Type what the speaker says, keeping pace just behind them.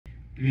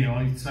W imię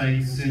Ojca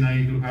i Syna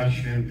i Ducha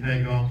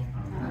Świętego.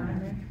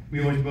 Amen.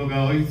 Miłość Boga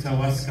Ojca,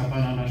 łaska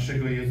Pana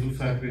naszego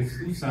Jezusa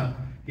Chrystusa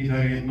i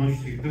dar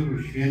jedności w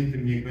Duchu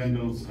Świętym niech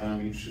będą z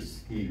wami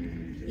wszystkimi.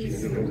 I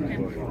z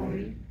duchem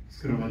Twoim.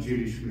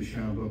 Zgromadziliśmy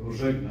się, aby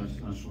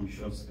pożegnać naszą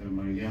siostrę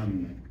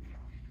Mariannę.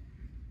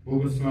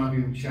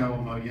 Błogosławił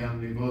ciało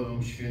Marianny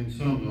wodą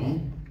święconą,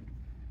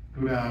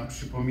 która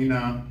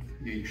przypomina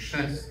jej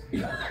chrzest.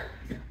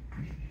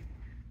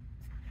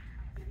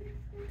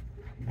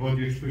 W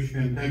wodzie Chrztu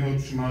Świętego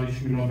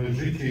otrzymaliśmy nowe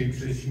życie i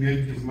przez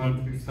śmierć i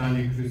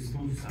zmartwychwstanie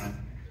Chrystusa.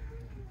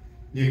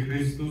 Niech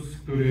Chrystus, z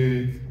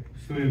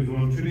którym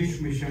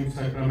złączyliśmy się w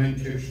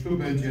sakramencie chrztu,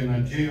 będzie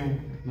nadzieją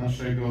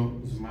naszego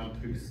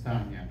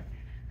zmartwychwstania.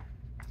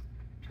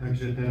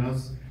 Także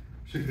teraz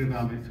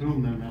przykrywamy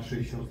trumnę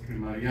naszej siostry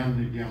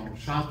Marianny białą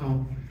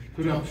szatą,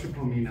 która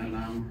przypomina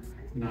nam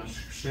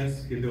nasz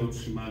chrzest, kiedy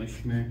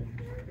otrzymaliśmy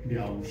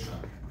białą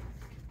szatę.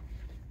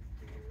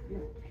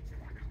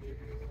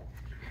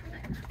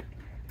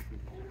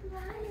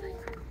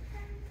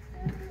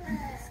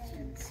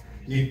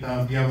 Niech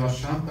ta biała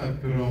szata,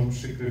 którą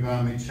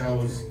przykrywamy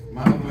ciało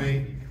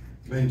zmarłej,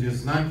 będzie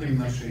znakiem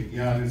naszej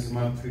wiary w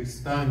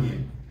zmartwychwstanie.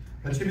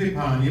 A Ciebie,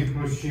 Panie,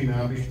 prosimy,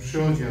 abyś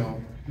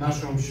przyodział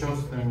naszą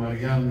siostrę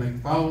Mariannę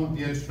chwałą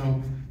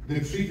wieczną,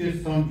 gdy przyjdzie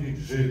sądzić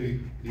żywych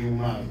i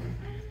umarłych.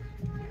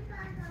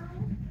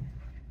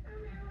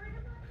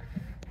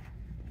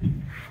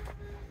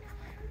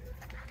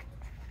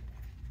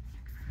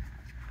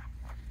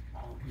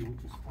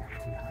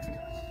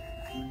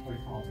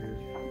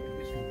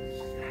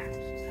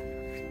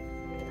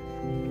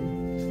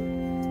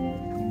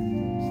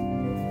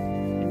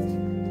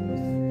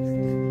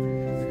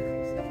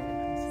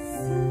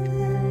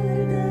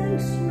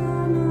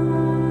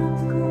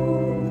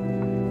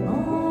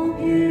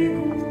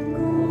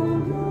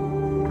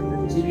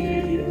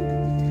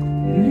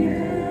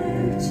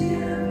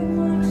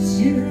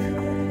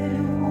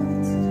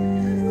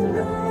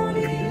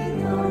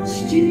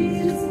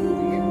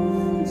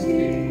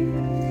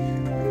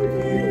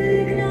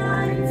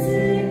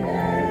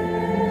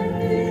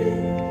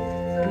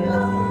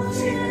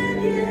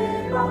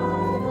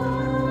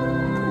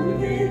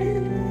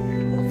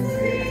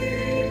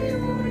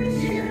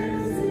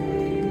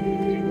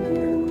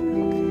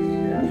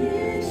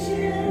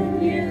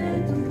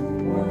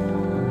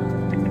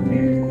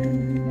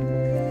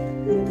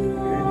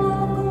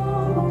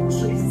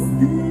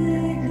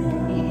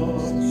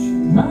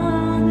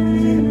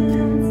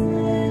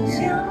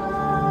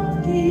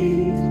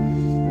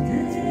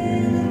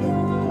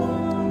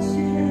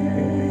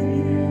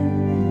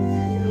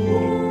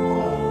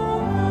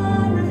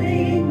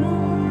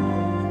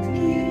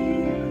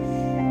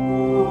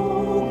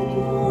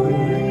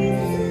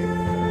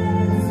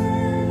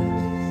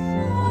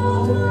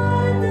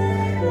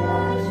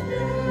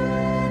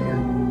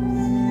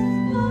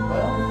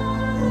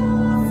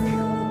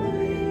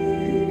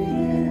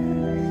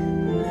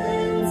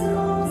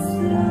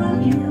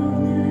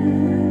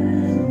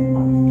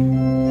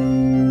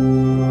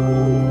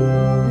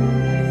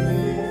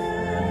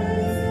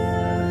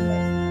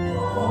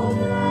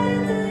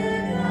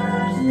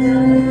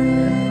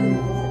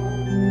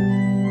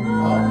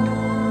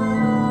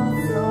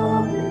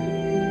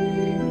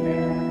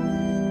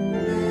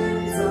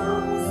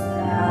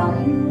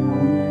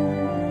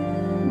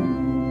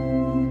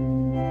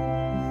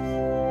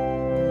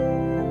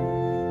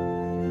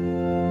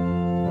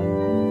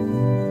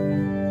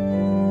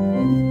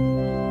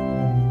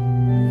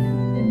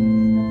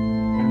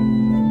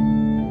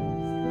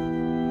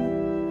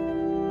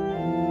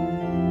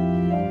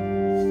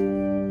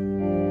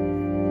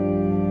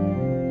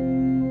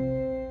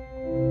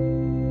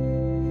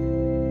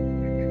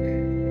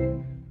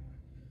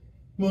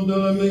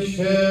 Módlmy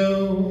się.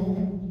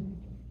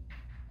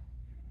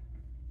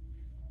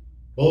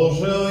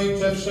 Boże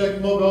Ojcze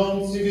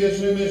Wszechmogący,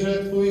 wierzymy,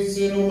 że Twój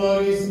Syn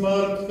umarł i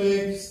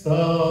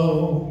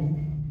zmartwychwstał.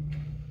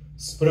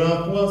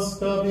 Spraw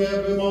łaskawie,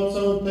 aby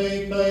mocą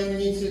tej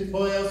tajemnicy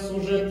Twoja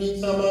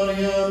służebnica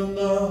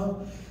Marianna,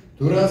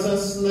 która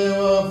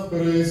zasnęła w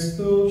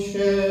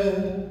Chrystusie,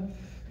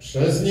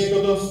 przez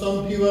Niego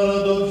dostąpiła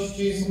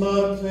radości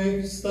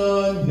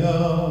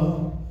zmartwychwstania.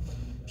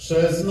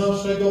 Przez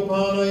naszego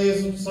Pana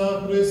Jezusa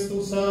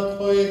Chrystusa,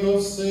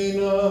 Twojego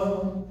Syna,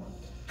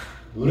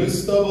 który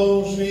z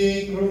Tobą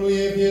żyje i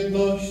króluje w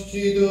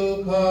jedności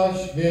Ducha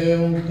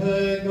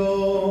Świętego,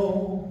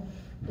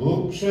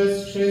 Bóg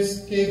przez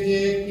wszystkie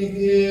wieki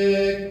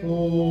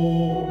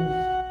wieków.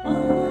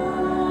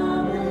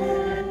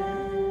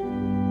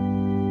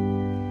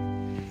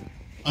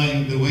 I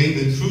am the way,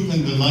 the truth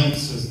and the life,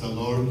 says the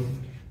Lord.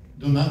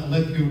 Do not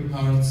let your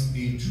hearts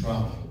be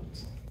troubled.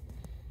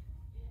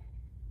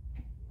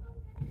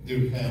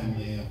 Dear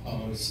family,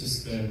 our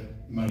sister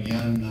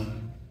Marianna,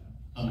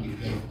 on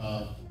behalf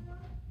of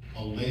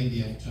Our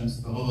Lady of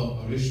Częstochowa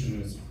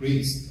parishioners,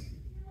 priest,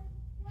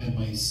 and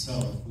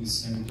myself, we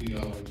send you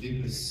our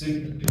deepest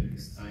sympathy at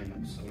this time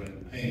of sorrow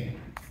and pain.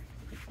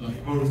 And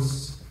of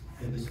course,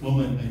 at this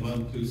moment, I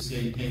want to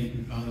say thank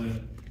you,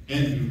 Father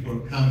Andrew, for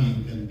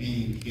coming and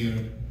being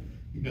here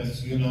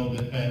because you know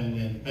the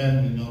family and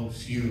family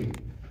knows you.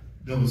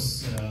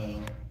 Those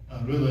are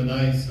really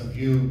nice of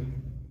you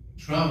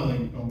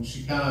traveling from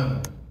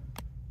Chicago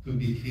to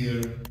be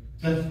here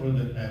just for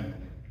the family.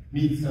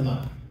 Means a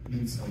lot.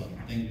 Means a lot.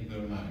 Thank you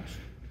very much.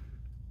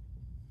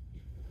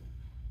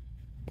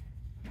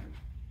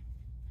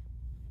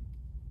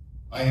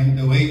 I am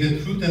the way,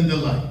 the truth, and the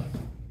life.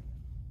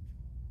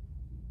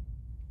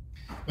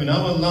 When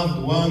our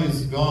loved one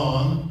is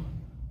gone,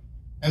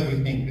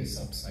 everything is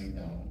upside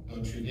down,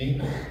 don't you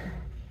think?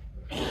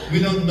 We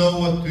don't know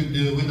what to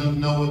do, we don't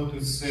know what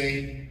to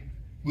say.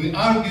 We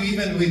argue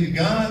even with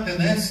God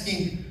and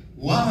asking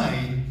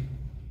why,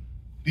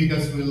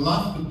 because we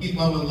love to keep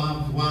our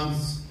loved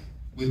ones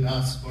with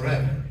us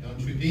forever, don't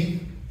you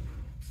think?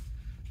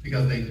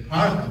 Because they're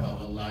part of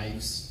our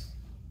lives.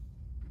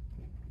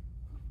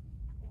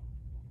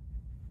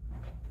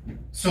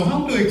 So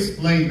how to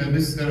explain the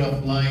mystery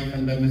of life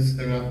and the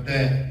mystery of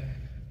death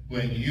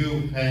when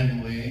you,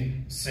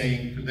 family,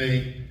 saying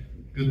today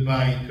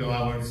goodbye to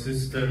our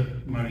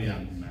sister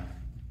Marianna?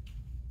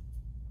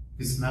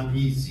 It's not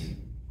easy.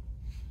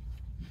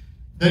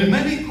 There are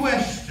many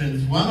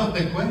questions. One of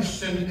the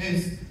questions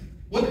is,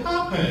 what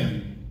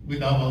happened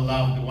with our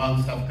loved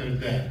ones after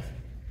death?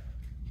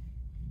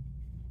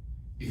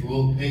 If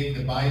we'll take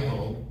the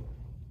Bible,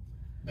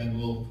 then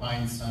we'll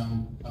find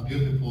some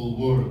beautiful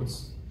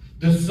words.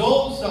 The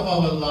souls of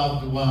our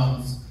loved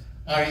ones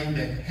are in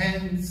the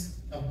hands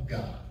of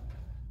God.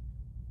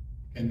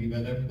 Can be a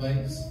better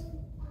place?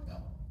 No.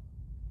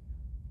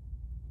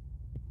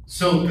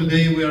 So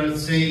today we are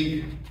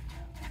saying,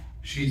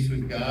 she's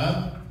with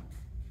God,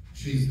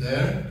 she's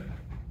there,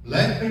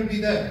 let her be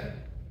there,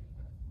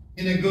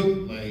 in a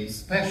good place,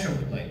 special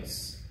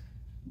place.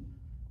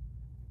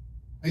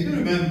 I do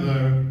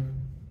remember,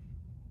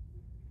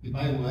 if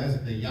I will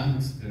ask the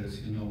youngsters,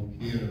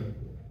 here,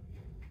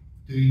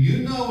 do you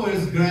know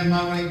where's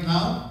Grandma right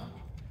now?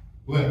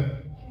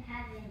 Where? In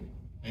heaven.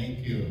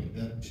 Thank you.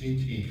 That's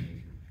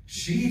Chichi.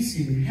 She's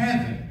in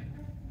heaven.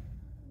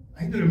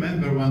 I do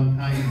remember one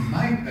time in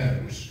my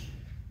parish,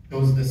 it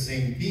was the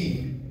same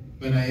thing,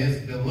 when I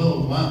asked the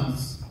little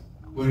ones,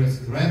 where is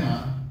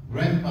Grandma,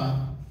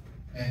 Grandpa,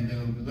 and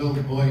the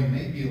little boy,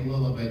 maybe a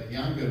little bit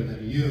younger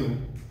than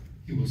you,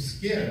 he was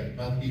scared,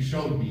 but he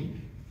showed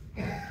me.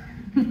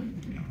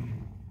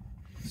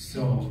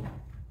 So,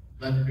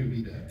 let her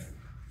be there.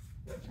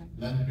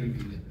 Let her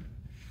be there.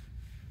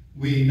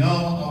 We know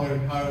our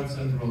hearts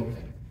are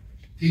broken.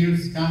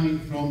 Tears coming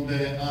from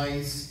the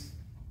eyes,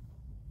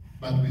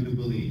 but we do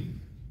believe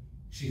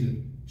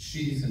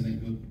she's in a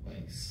good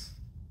place.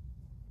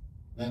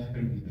 Let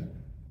her be there.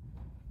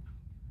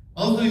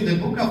 Also in the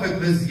book of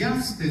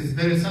Ecclesiastes,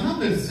 there is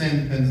another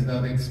sentence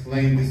that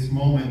explains this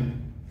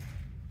moment.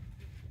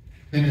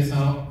 There is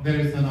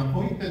an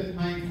appointed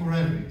time for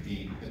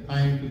everything. A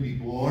time to be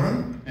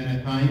born and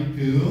a time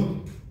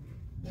to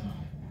die.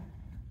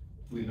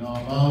 We know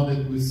about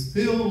it, we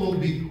still will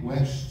be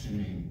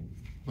questioning.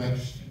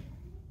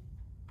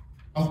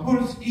 Of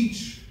course,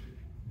 each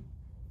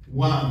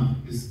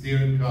one is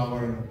dear to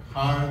our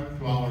heart,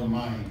 to our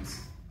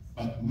minds.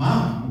 But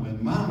Mom,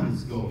 when Mom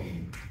is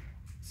going,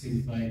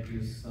 seems like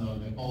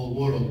the whole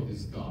world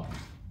is gone.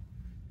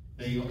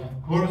 They,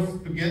 of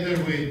course,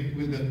 together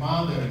with the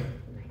Father,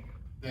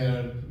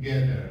 they're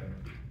together,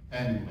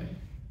 family,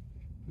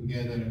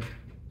 together,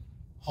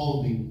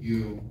 holding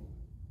you.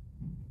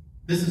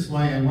 This is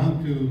why I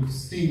want to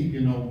sing,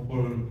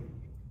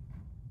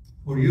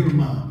 for your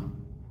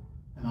mom,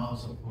 and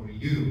also for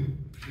you,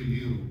 to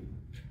you,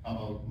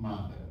 about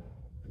mother.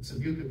 It's a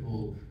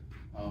beautiful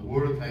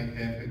word I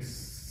have.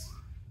 It's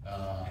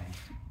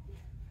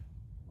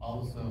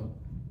also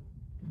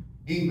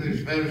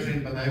English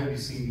version, but I will be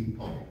singing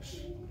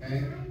Polish.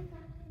 Okay?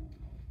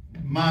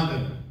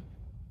 Mother,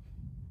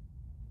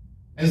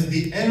 as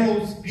the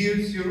arrows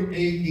pierce your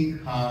aching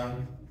heart,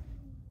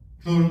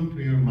 turn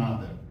to your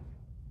mother.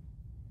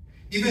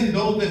 Even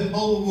though the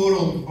whole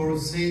world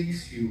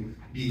forsakes you,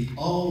 be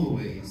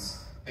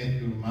always at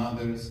your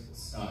mother's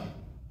side.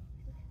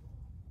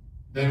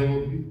 There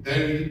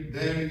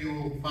you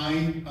will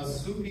find a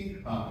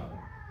soothing heart.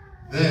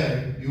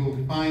 There you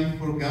will find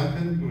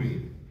forgotten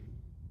grief.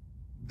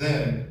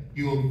 There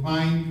you will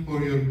find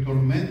for your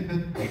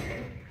tormented heart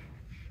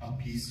a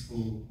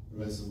peaceful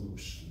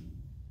resolution.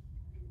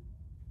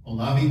 O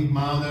loving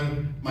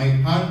Mother, my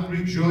heart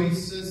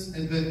rejoices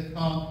at the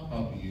thought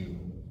of you.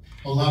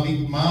 O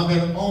loving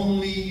Mother,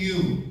 only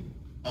you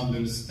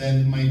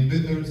understand my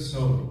bitter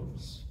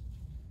sorrows.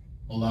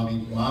 O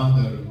loving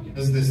Mother,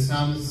 as the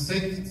sun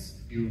sets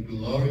your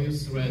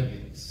glorious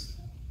radiance,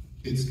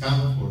 it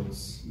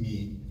comforts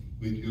me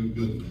with your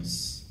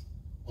goodness.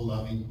 O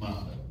loving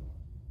Mother.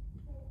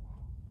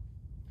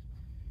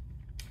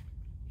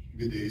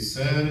 Gdy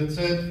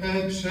serce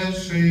Twe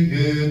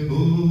przeszyje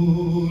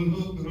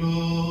bólu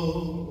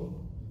gro,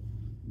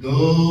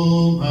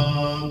 do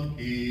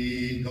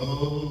Matki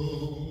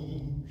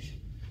dąś.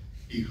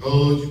 I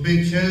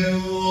choćby Cię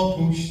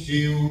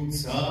opuścił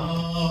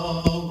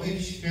cały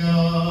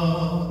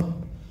świat,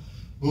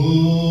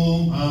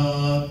 u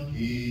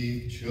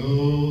Matki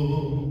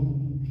wciąż.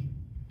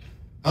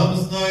 Tam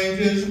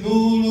znajdziesz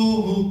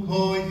bólu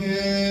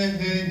ukojenie,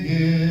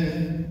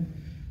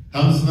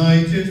 tam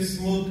znajdziesz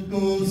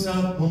smutku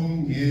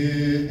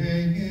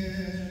zapomnienie,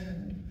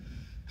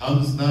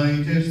 tam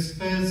znajdziesz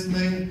swe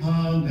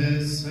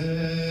znękane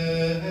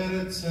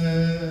serce,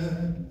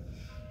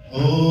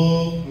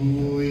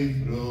 pokój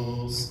w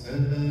rozterce.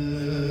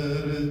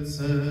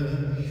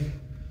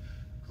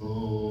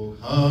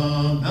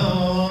 Kochana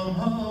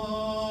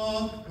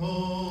Matko,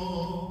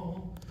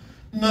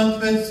 na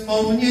Twe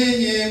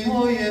wspomnienie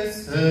moje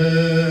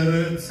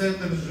serce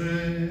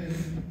drży.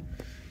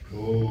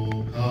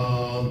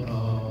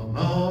 Kochana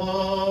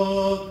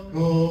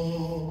Matko,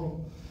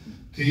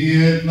 Ty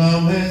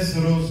jedna me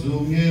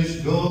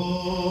zrozumiesz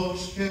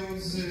gorzkie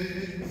łzy.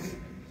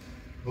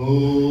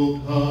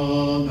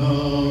 Kochana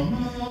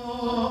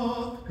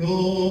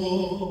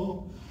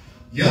Matko,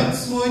 jak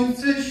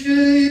słońce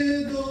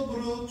sieje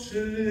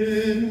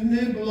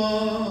dobroczynny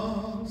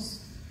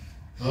blask,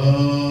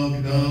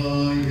 tak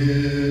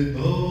daje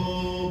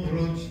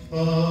dobroć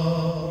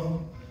Twa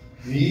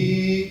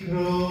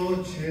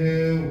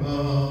mikrocie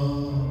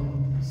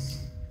łask.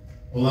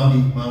 O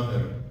loving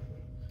Mother,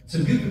 it's a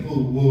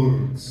beautiful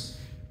words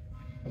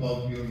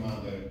about your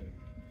mother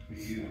to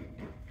you.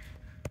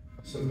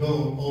 So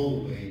go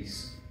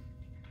always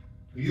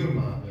to your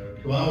mother,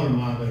 to our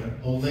mother,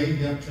 O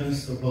Lady of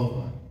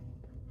Czestochowa.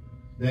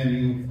 Then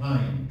you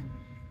find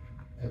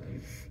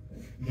everything.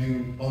 Then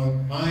you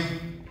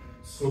find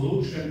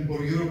solution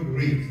for your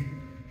grief.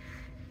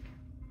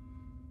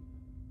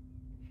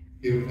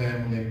 Dear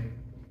family,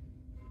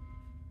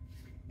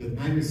 the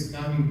time is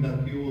coming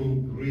that you will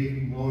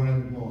grieve more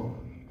and more.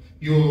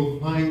 You will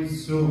find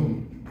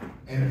soon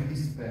empty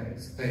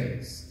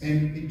space,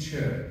 empty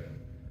chair,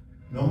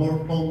 no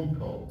more phone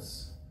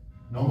calls,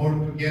 no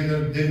more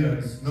together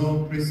dinners,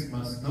 no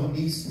Christmas, no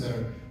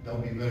Easter. That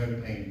will be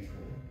very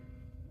painful.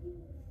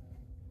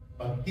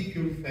 But keep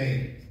your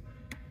faith.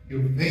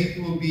 Your faith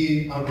will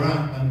be a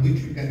rock on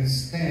which you can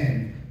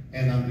stand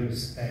and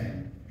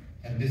understand.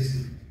 And this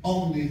is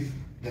only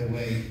the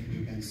way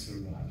you can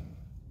survive.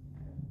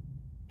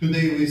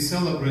 Today we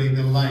celebrate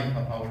the life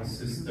of our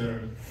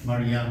sister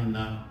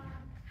Marianna.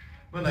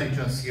 Well, I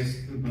just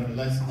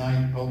last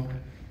night talked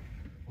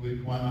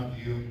with one of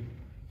you.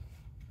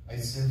 I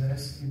said,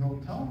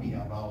 tell me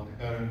about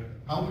her,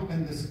 how we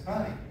can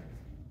describe.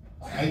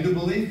 I do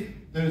believe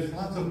there's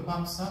lots of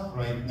pops up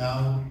right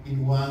now in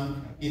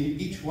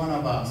each one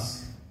of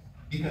us,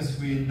 because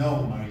we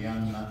know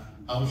Marianna,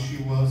 how she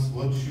was,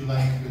 what she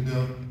liked to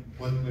do,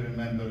 what we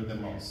remember the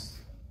most.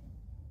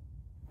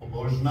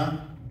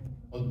 Pobożna,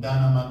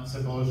 oddana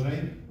Matce Bożej,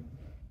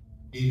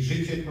 jej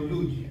życie to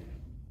ludzie.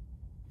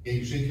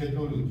 Jej życie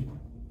to ludzie.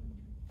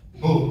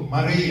 Bóg,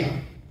 Maryja,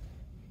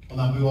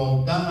 ona była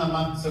oddana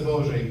Matce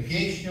Bożej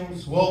pieśnią,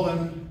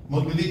 słowem,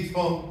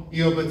 modlitwą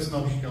i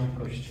obecnością w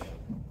Kościele.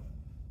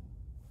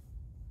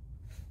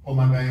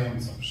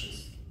 Pomagająca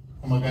wszystkim.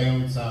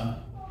 Pomagająca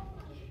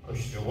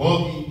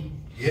Kościołowi,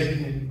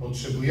 biednym,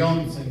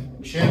 potrzebującym,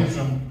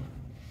 księżom.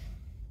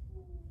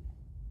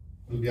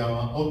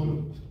 Lubiała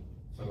ogród,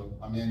 co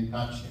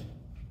pamiętacie,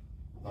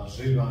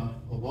 warzywa,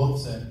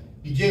 owoce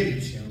i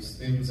dzielić się z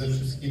tym ze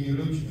wszystkimi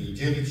ludźmi,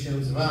 dzielić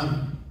się z wami.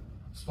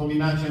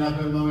 Wspominacie na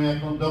pewno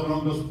jaką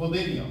dobrą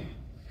gospodynią.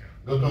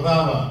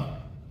 Gotowała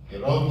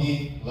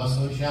pierogi dla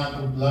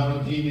sąsiadów, dla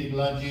rodziny,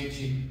 dla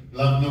dzieci,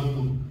 dla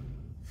wnuków.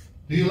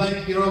 Do you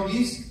like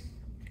pierogis?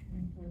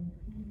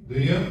 Do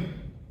you?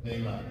 They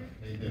like,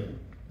 they do.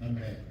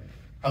 Okay.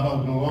 How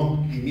about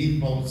gołąbki,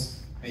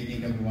 meatballs? I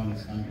think everyone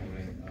is hungry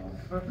right now.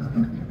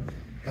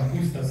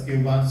 Kapusta z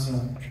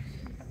kiełbasą.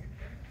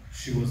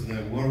 She was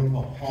the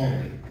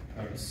workaholic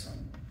person.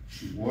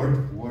 She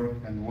worked,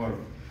 and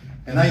worked.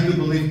 And I do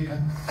believe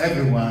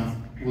everyone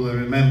will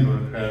remember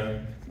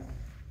her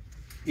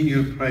in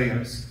your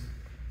prayers.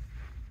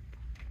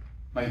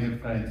 My dear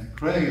friends,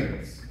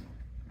 prayers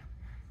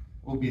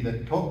will be the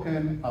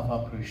token of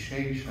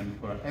appreciation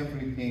for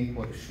everything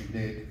what she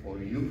did for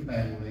you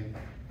family,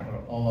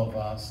 for all of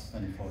us,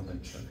 and for the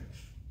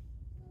church.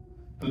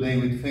 Today,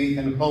 with faith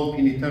and hope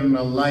in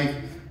eternal life,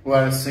 we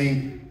are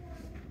saying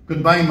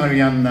goodbye,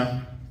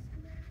 Marianna.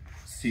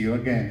 See you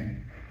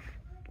again,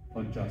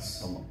 or just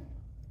so long.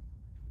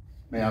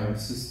 May our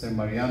sister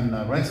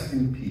Marianna rest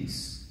in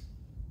peace.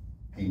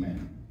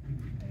 Amen.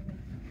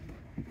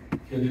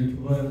 Kiedy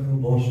byłem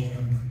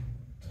proboszczem,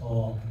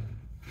 to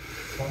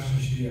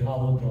zawsze się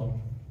jechało do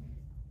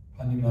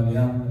pani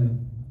Marianny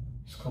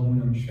z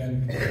komunią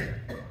świętą,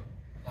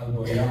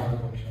 albo ja,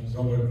 albo ksiądz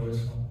Robert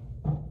Wojsław.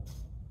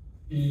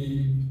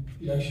 I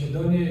jak się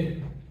do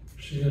niej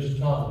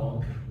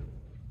przyjeżdżało,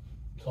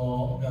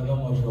 to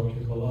wiadomo, że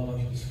opiekowała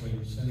się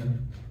swoim synem,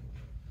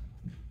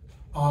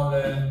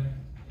 ale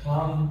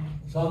tam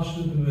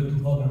zawsze były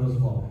duchowe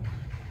rozmowy.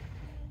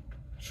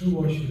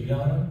 Czuło się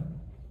wiarę,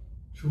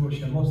 czuło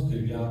się moc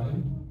tej wiary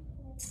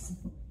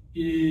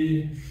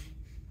i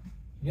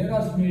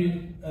nieraz mi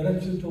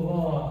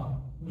recytowała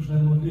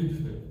różne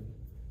modlitwy,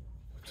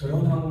 które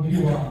ona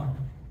mówiła,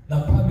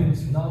 na pamięć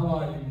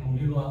znała i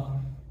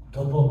mówiła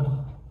do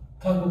Boga,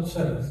 tak od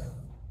serca.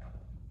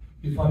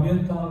 I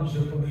pamiętam, że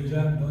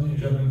powiedziałem do niej,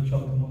 żebym chciał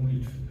tę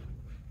modlitwę.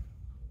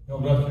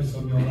 Wyobraźcie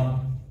sobie, ona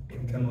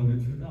tę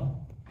modlitwę dała.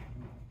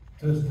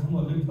 To jest ta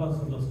modlitwa,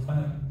 co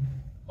dostałem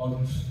od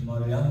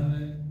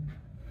Marianny.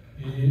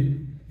 I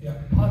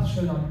jak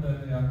patrzę na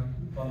ten, jak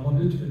tę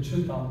modlitwę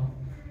czytam,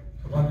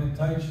 to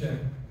pamiętajcie,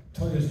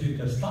 to jest jej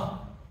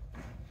testament,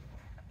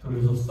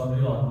 który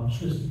zostawiła nam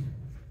wszystkim.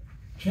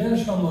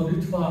 Pierwsza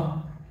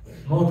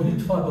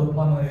modlitwa do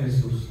Pana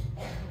Jezusa.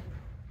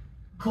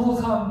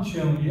 Kocham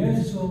Cię,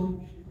 Jezu,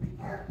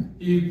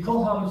 i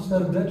kocham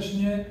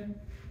serdecznie,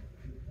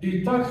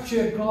 i tak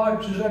Cię kochać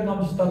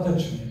przyrzekam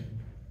statecznie.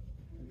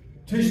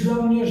 Tyś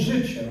dla mnie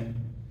życiem,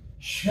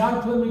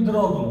 światłem i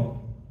drogą,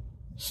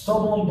 z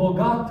Tobą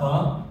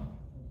bogata,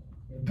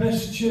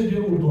 bez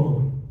Ciebie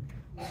uboga.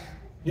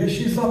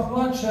 Jeśli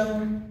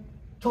zapłaczę,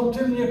 to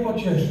Ty mnie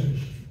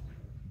pocieszysz.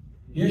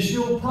 Jeśli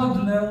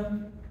upadnę,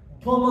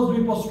 pomoc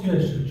mi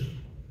pospieszysz.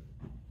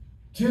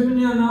 Ty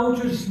mnie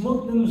nauczysz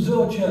smutnym łzy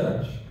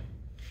ocierać.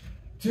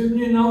 Ty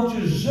mnie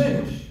nauczysz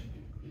żyć,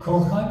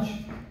 kochać,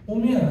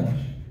 umierać.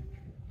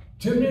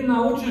 Ty mnie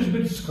nauczysz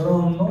być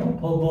skromną,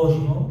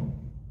 pobożną.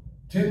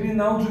 Ty mnie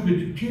nauczysz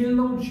być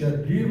pilną,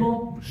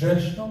 cierpliwą,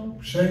 grzeczną,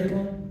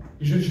 przejmą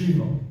i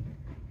życzliwą.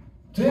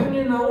 Ty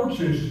mnie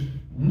nauczysz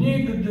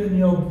nigdy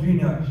nie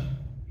obwiniać,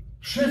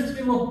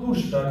 wszystkim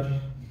odpuszczać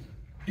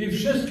i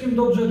wszystkim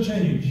dobrze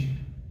czynić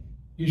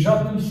i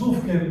żadnym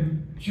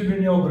słówkiem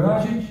Ciebie nie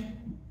obrazić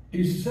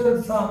i z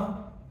serca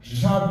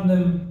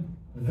żadnym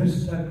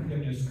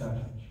występkiem nie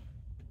skazić.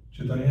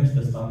 Czy to nie jest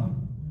testament?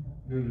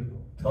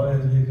 To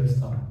jest jej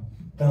testament.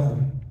 Dalej.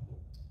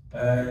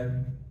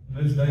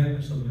 My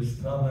zdajemy sobie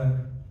sprawę,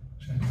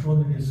 że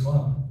człowiek jest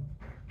słaby,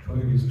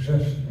 człowiek jest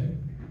grzeszny.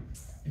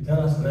 I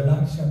teraz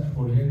relacja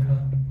człowieka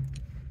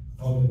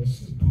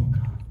wobec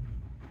Boga.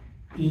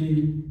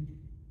 I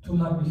tu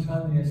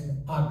napisane jest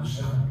akt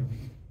żalu.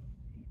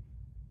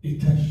 I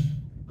też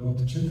go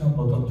odczytam,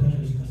 bo to też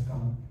jest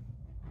testament.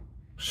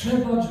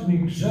 Przebacz mi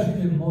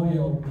grzechy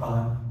moje, o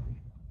Panie.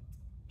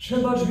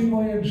 Przebacz mi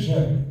moje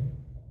grzechy.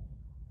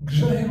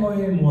 Grzechy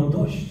mojej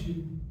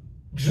młodości,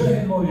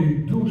 grzechy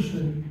mojej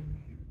duszy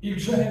i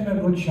grzechy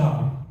mego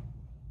ciała.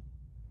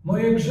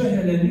 Moje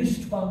grzechy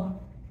lenistwa,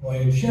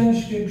 moje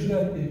ciężkie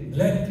grzechy,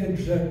 lekkie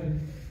grzechy.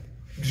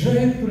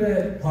 Grzechy,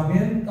 które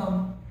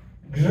pamiętam,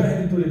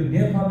 grzechy, których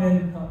nie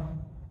pamiętam.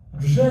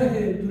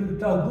 Grzechy, których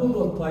tak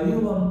długo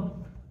taiłam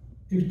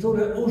i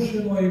które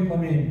uszły mojej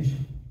pamięci.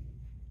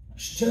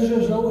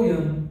 Szczerze żałuję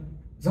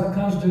za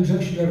każdy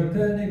grzech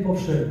śmiertelny i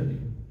powszedni.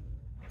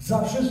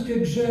 Za wszystkie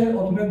grzechy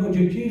od mego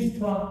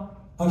dzieciństwa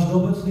aż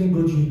do obecnej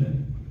godziny.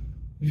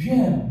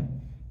 Wiem,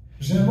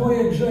 że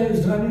moje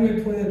grzechy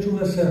zraniły Twoje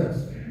czułe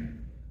serce.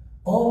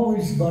 O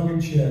mój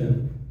Zbawicielu,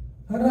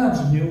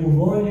 racz mnie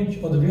uwolnić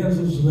od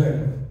więzu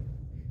złego.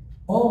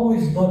 O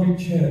mój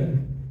Zbawicielu,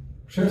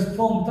 przez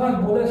Twą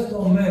tak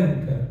bolesną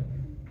mękę,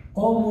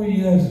 o mój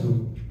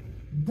Jezu,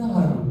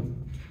 daruj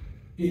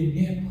i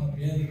nie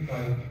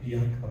pamiętaj,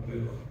 jaka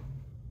była.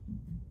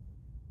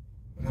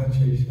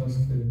 Bracia i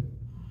siostry,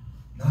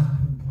 na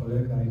tym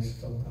polega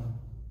istota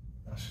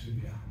naszej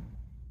wiary.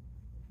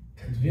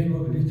 Te dwie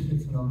modlitwy,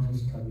 co nam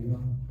zostawiła,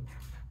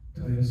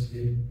 to jest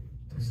jej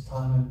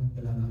testament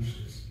dla nas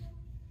wszystkich.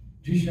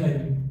 Dzisiaj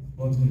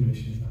modlimy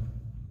się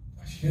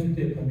za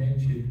świętej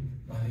pamięci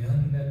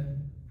Mariannę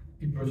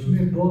i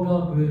prosimy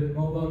Boga, by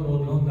mogła go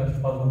oglądać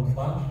twarzą w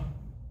twarz,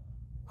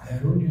 ale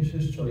również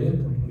jeszcze o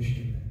jedno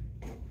prosimy.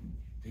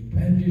 Gdy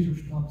będziesz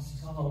już tam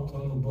stała u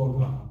tronu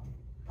Boga,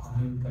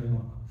 pamiętaj o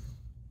nas.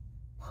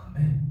 A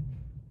my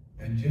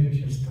będziemy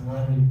się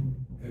starali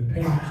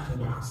wypełnić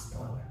tę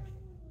postawę.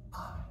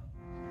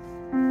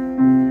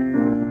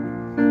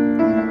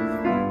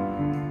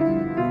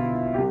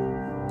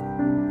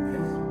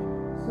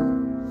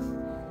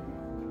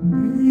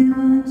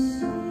 Była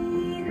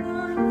cicha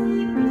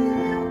i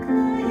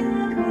piękna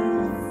jak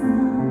rosa,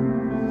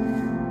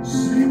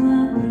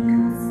 żyła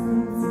prosto,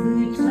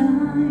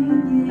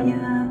 zwyczajnie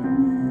jak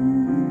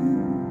my.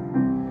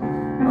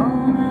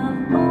 Ona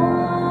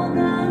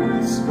Boga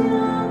na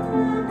świat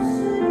nam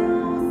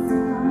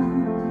przyniosła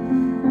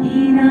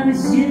i na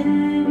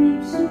ziemi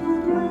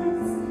wśród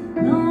łez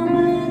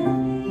nowe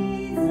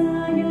dni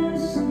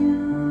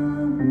zajaśniały.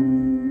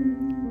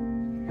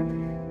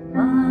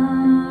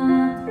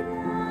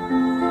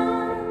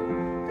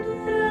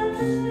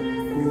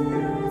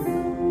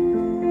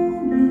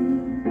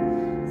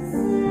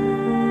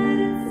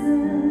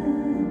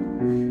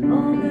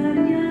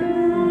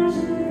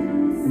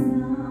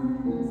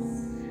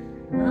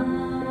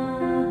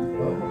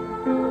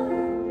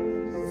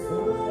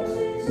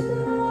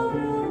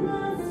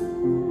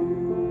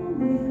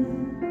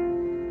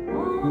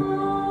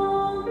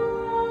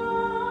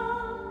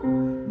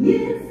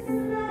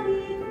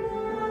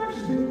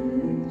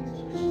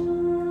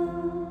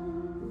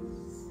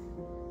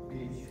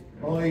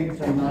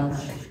 Ojcze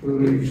nasz,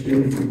 któryś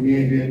jest w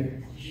niebie,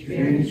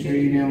 święć się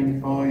imię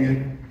Twoje,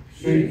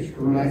 przyjdź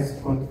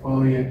królestwo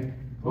Twoje,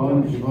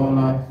 bądź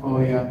wola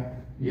Twoja,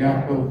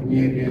 jako w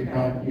niebie,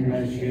 tak i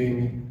na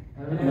ziemi.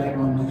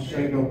 Chleba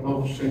naszego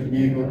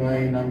powszedniego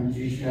daj nam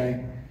dzisiaj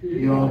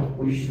i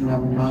odpuść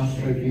nam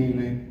nasze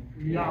winy.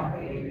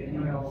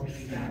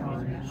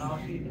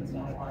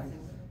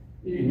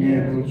 I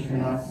nie budź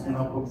nas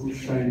na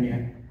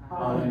pokuszenie,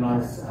 ale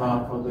nas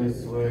zbaw ode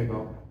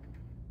złego.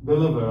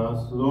 Deliver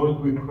us,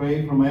 Lord, we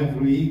pray, from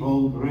every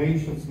evil.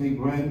 Graciously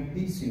grant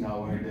peace in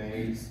our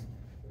days,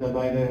 that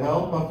by the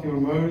help of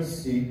your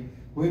mercy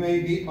we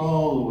may be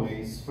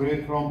always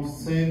free from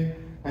sin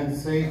and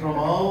safe from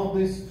all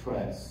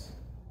distress,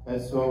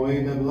 as we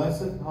await the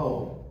blessed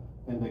hope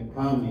and the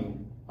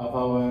coming of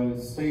our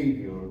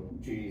Savior,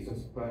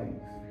 Jesus Christ.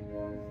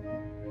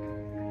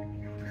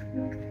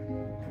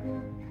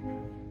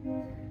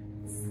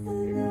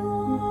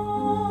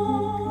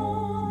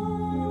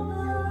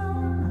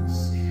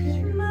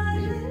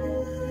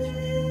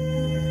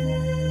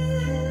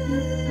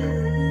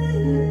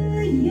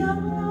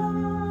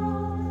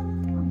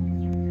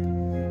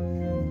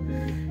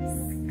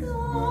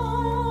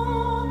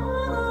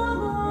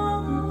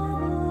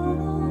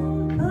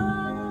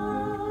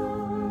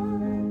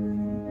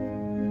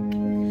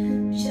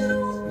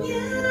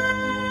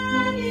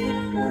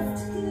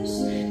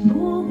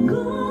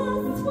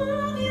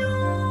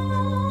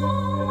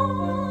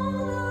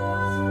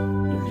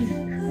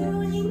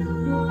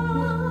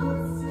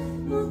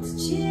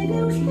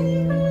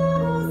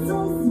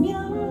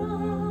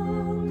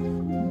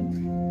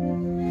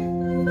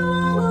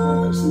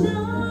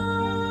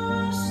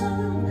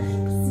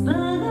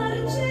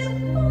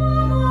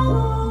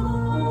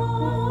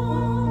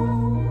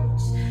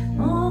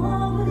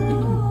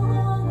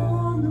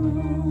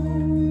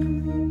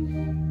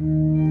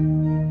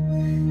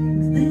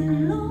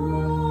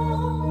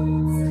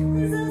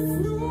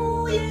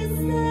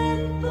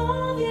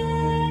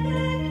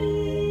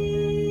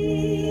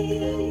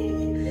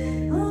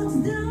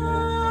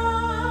 Oddam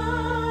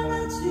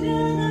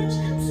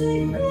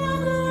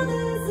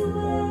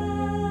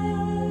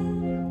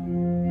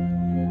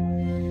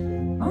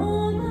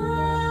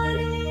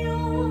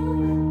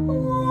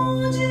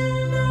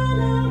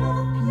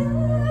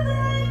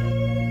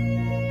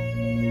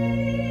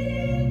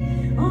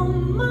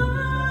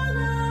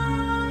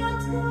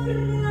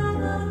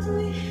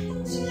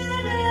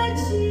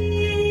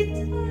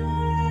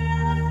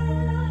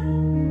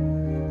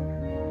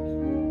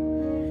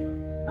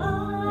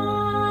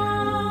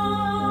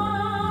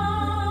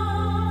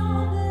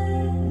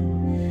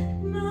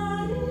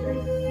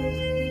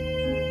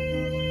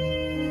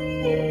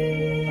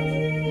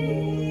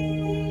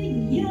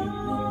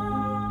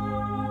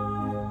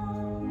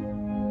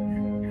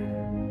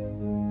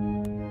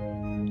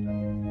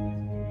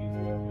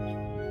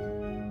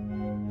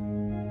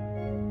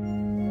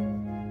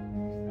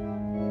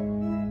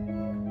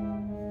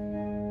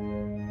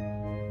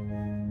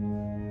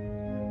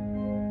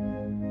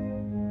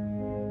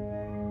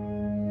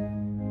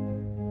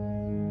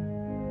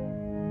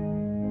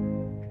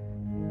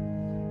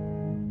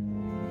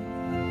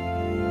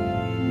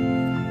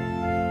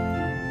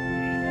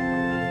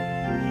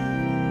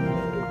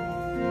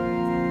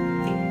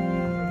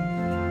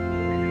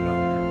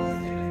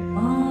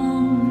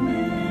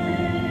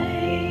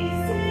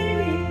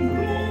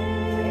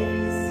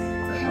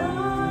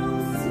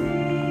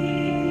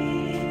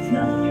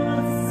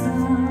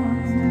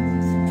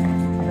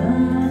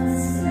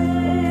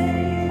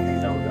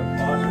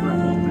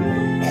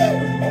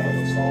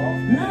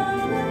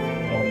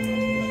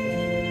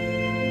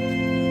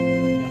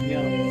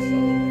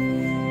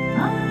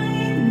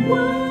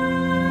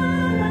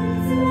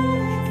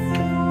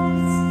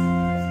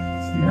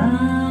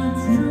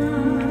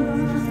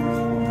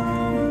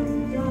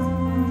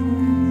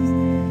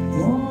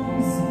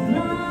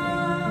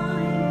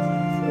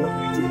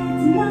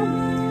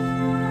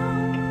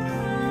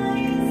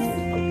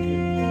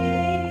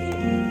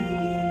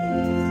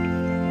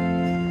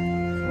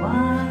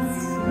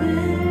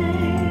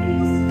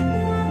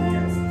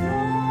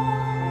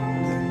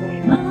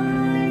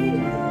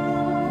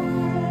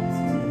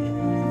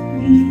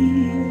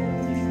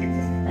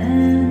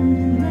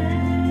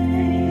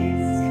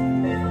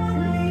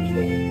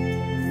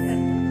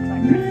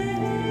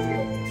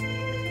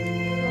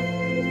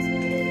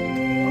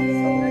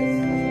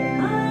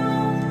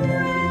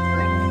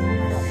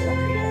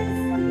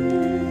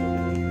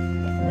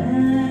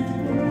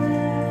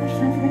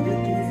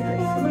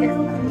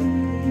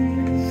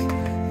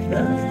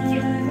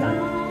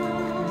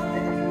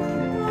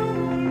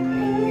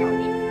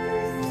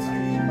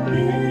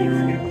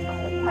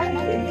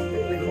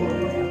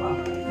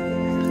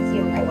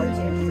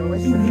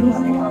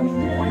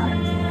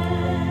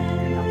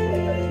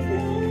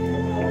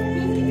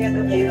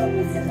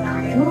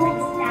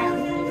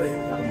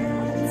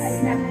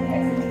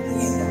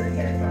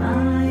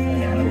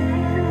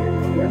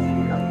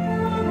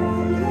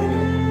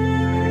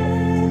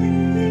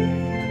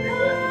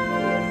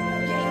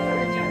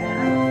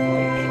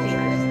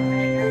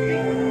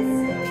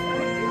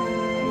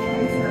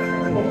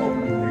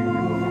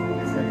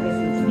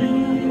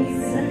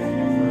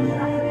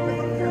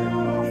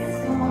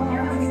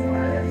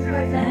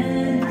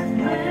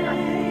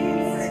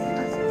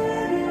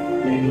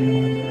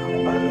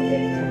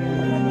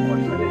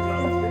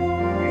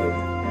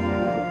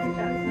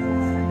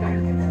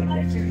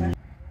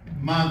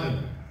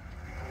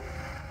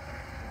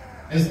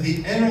As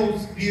the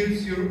arrows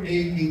pierce your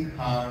aching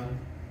heart,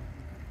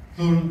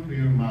 turn to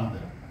your mother.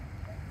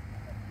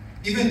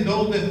 Even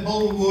though the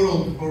whole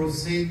world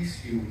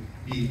forsakes you,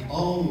 be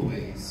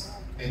always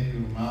at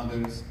your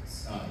mother's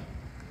side.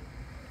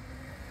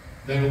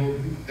 There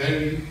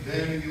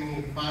you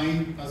will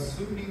find a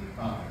soothing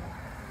heart.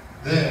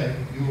 There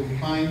you will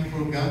find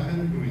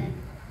forgotten grief.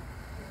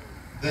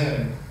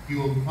 There you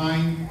will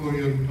find for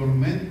your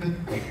tormented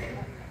heart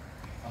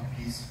a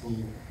peaceful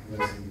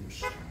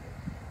resolution.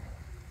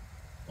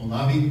 O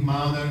loving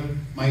Mother,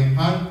 my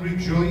heart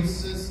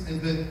rejoices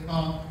at the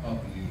thought of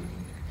you.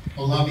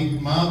 O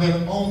loving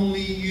Mother,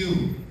 only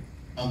you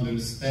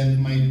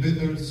understand my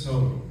bitter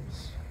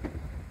sorrows.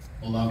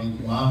 O loving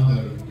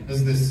Mother,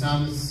 as the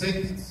sun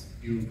sets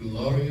your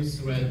glorious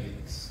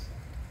radiance,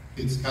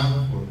 it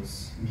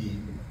comforts me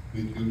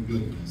with your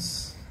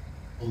goodness.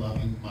 O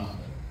loving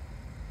Mother.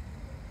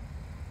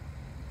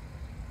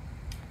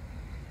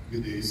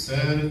 Gdy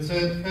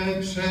serce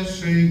Twe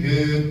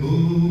przeszyje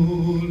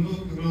bólu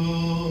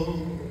gro,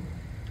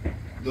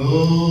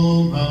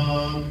 do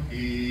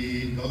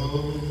Matki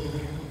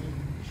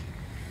dojść.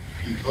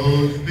 I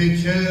choćby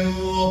Cię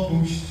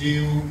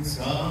opuścił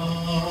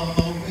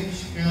cały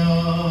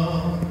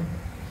świat,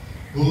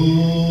 ku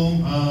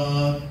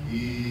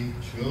Matki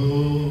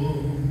wciąż.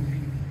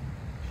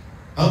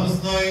 Tam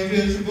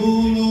znajdziesz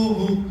bólu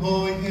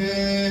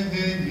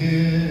ukojenie,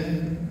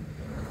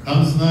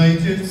 tam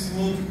znajdziesz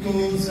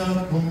smutku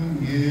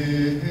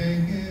zapomnienie,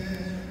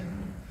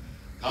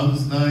 tam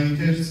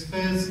znajdziesz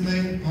swe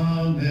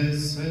znękane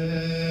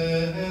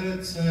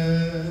serce,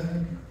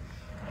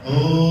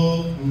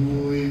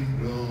 pokój w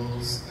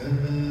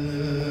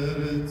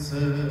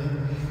rozterce.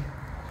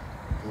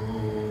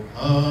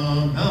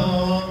 Kochana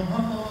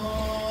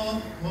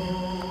Matko,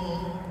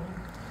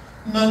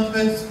 na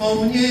Twe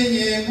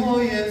wspomnienie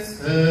moje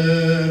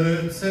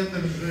serce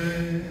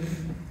drży.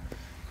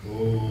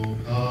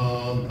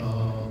 Kochana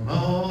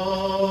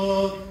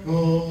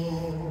Matko,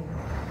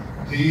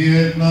 Ty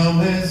jedna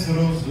me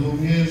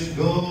zrozumiesz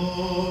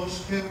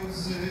gorzkie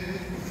łzy.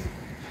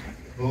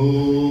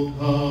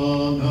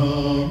 Kochana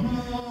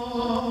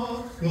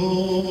Matko,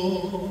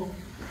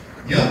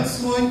 jak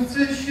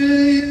słońce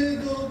sieje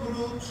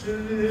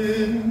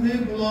dobroczynny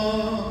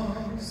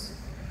blask,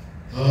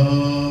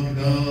 tak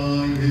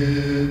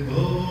daje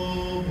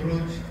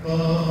dobroć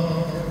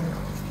Twa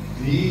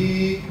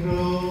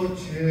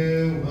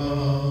mikrocieła.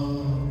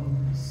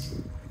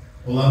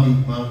 O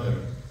loving Mother,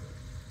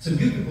 some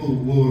beautiful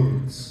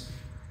words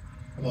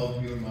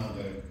about your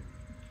mother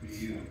to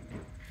you.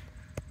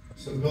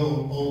 So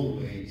go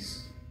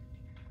always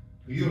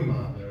to your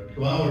mother,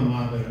 to our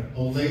mother,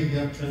 O Lady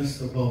of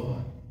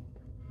Czestochowa.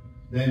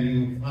 Then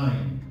you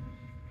find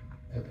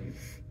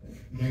everything.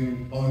 Then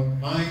you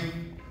find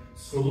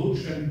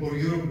solution for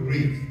your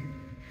grief.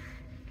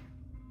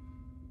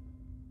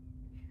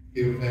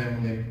 Dear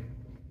family,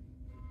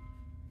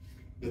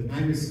 the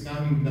time is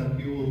coming that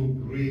you will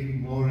grieve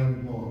more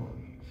and more.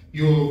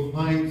 You will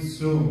find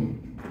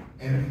soon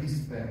empty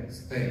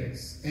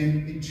space,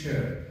 empty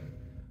chair,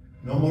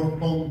 no more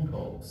phone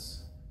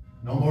calls,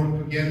 no more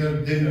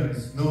together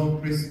dinners, no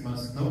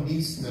Christmas, no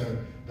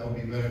Easter. That will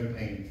be very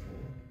painful.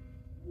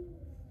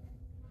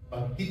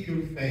 But keep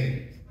your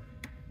faith.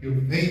 Your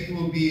faith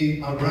will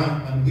be a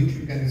rock on which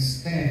you can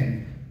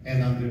stand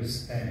and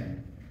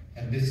understand.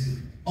 And this is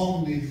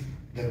only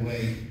the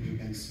way you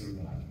can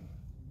survive.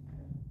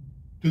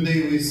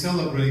 Today we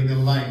celebrate the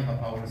life of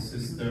our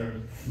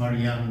sister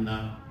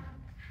Marianna.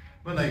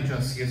 Well, I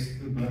just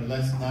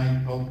last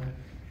night talked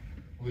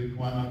with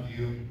one of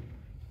you.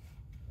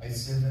 I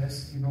said,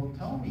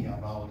 tell me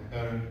about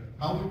her,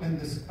 how we can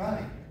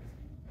describe.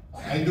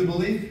 I do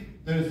believe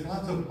there's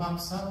lots of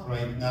pops up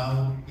right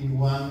now in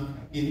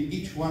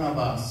each one of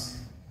us,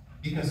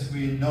 because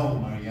we know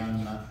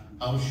Marianna,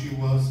 how she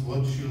was,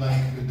 what she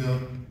liked to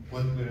do,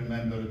 what we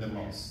remember the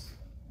most.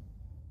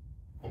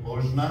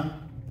 Pobożna,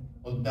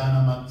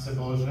 oddana Matce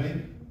Bożej.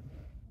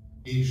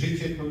 Jej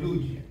życie to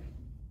ludzie.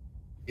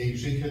 Jej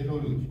życie to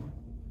ludzie.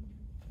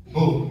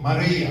 Bóg,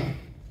 Maryja,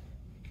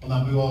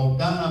 ona była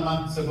oddana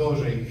Matce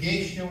Bożej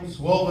pieśnią,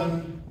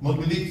 słowem,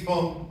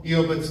 modlitwą i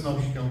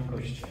obecnością w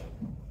Kościele.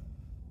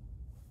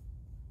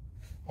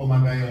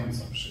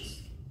 Pomagająca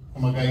wszystkim.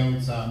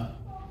 Pomagająca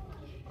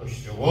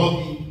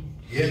Kościołowi,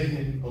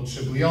 biednym,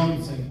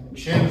 potrzebującym,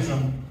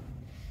 księżom.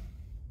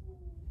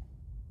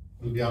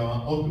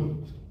 Lubiała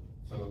ogród,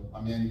 co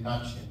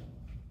pamiętacie,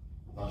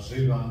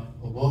 warzywa,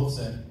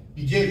 owoce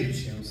i dzielić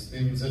się z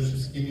tym ze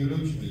wszystkimi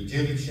ludźmi,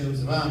 dzielić się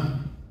z wami.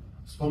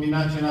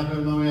 Wspominacie na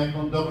pewno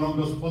jaką dobrą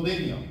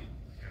gospodynią.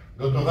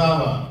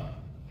 Gotowała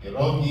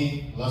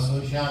pierogi dla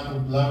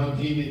sąsiadów, dla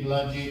rodziny,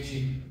 dla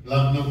dzieci,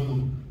 dla wnuków.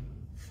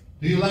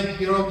 Do you like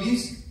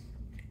pierogis?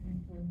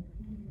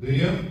 Do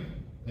you?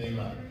 They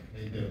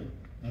do.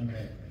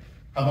 Okay.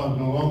 How about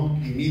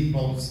gołąbki,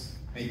 meatballs?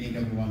 I think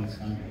everyone is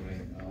hungry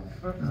right now.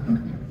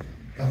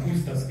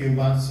 Kapusta z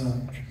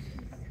kiełbasą.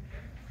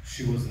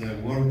 She was the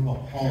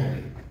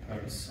workaholic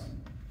person.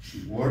 She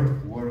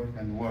worked,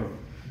 and worked.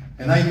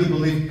 And I do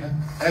believe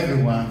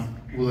everyone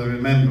will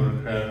remember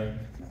her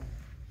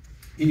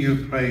in your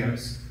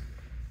prayers.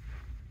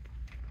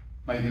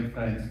 My dear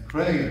friends,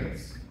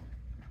 prayers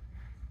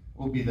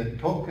will be the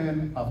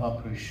token of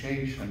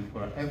appreciation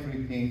for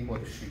everything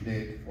what she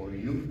did for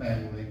you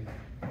family,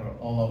 for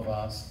all of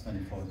us,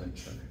 and for the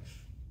church.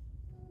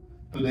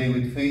 Today,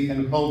 with faith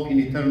and hope in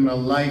eternal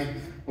life,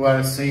 we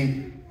are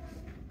saying,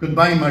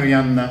 goodbye,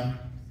 Marianna.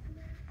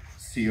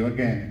 See you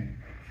again,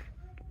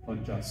 or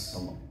just so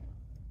long.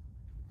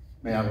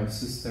 May our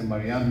sister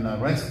Marianna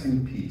rest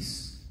in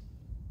peace.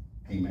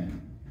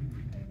 Amen.